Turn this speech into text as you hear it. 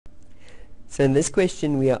So in this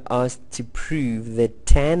question we are asked to prove that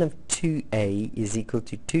tan of 2a is equal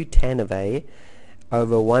to 2 tan of a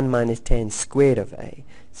over 1 minus tan squared of a.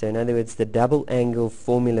 So in other words, the double angle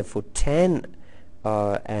formula for tan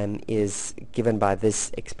is given by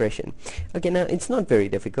this expression. Okay, now it's not very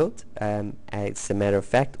difficult. As a matter of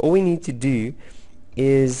fact, all we need to do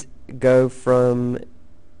is go from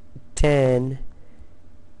tan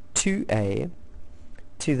 2a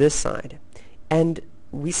to this side, and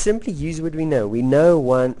we simply use what we know. We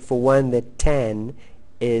know for one that tan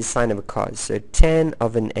is sine of a cos. So tan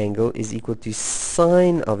of an angle is equal to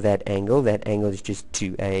sine of that angle. That angle is just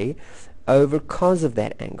 2a over cos of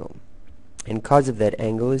that angle. And cos of that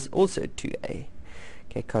angle is also 2a.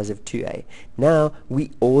 Okay, cos of 2a. Now,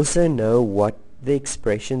 we also know what the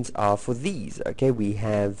expressions are for these. Okay, we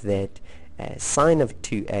have that sine of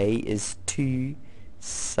 2a is 2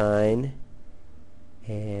 sine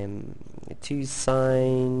 2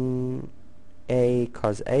 sine a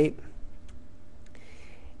cos a,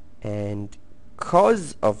 and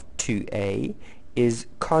cos of 2a is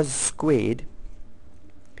cos squared.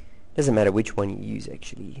 Doesn't matter which one you use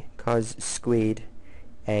actually. Cos squared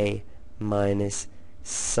a minus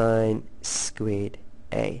sine squared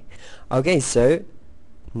a. Okay, so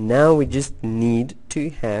now we just need to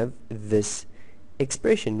have this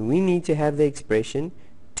expression. We need to have the expression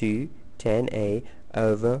 2 tan a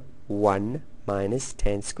over 1 minus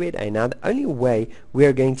tan squared a. Now the only way we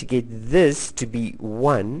are going to get this to be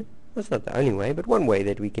 1, well, it's not the only way, but one way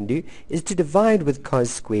that we can do is to divide with cos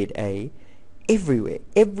squared a everywhere.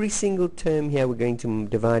 Every single term here we're going to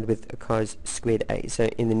divide with a cos squared a. So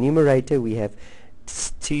in the numerator we have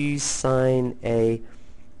 2 sine a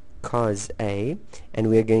cos a, and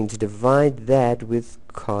we're going to divide that with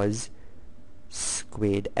cos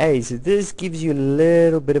squared a. So this gives you a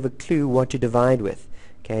little bit of a clue what to divide with,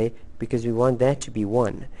 okay, because we want that to be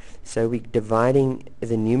 1. So we're dividing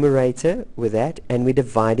the numerator with that, and we're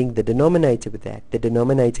dividing the denominator with that. The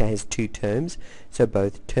denominator has 2 terms, so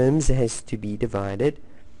both terms have to be divided,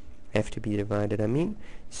 I mean.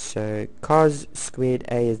 So cos squared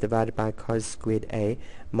a is divided by cos squared a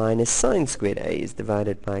minus sine squared a is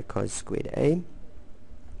divided by cos squared a.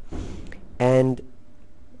 And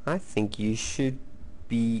I think you should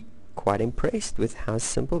be quite impressed with how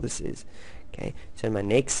simple this is. Okay, so in my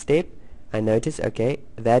next step, I notice, okay,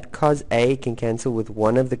 that cos a can cancel with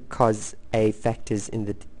one of the cos a factors in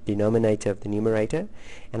the denominator of the numerator,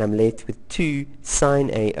 and I'm left with 2 sine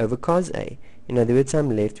a over cos a. In other words,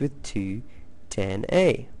 I'm left with 2 tan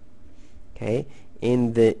a. Okay,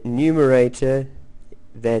 in the numerator,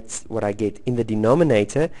 that's what I get. In the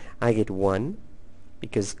denominator, I get 1,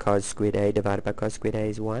 because cos squared a divided by cos squared a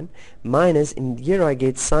is 1, minus, in here I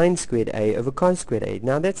get sine squared a over cos squared a.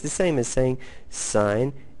 Now that's the same as saying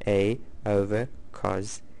sine a over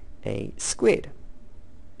cos a squared.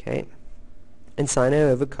 Okay, and sine a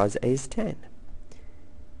over cos a is tan,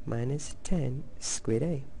 minus tan squared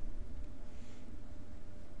a.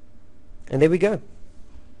 And there we go.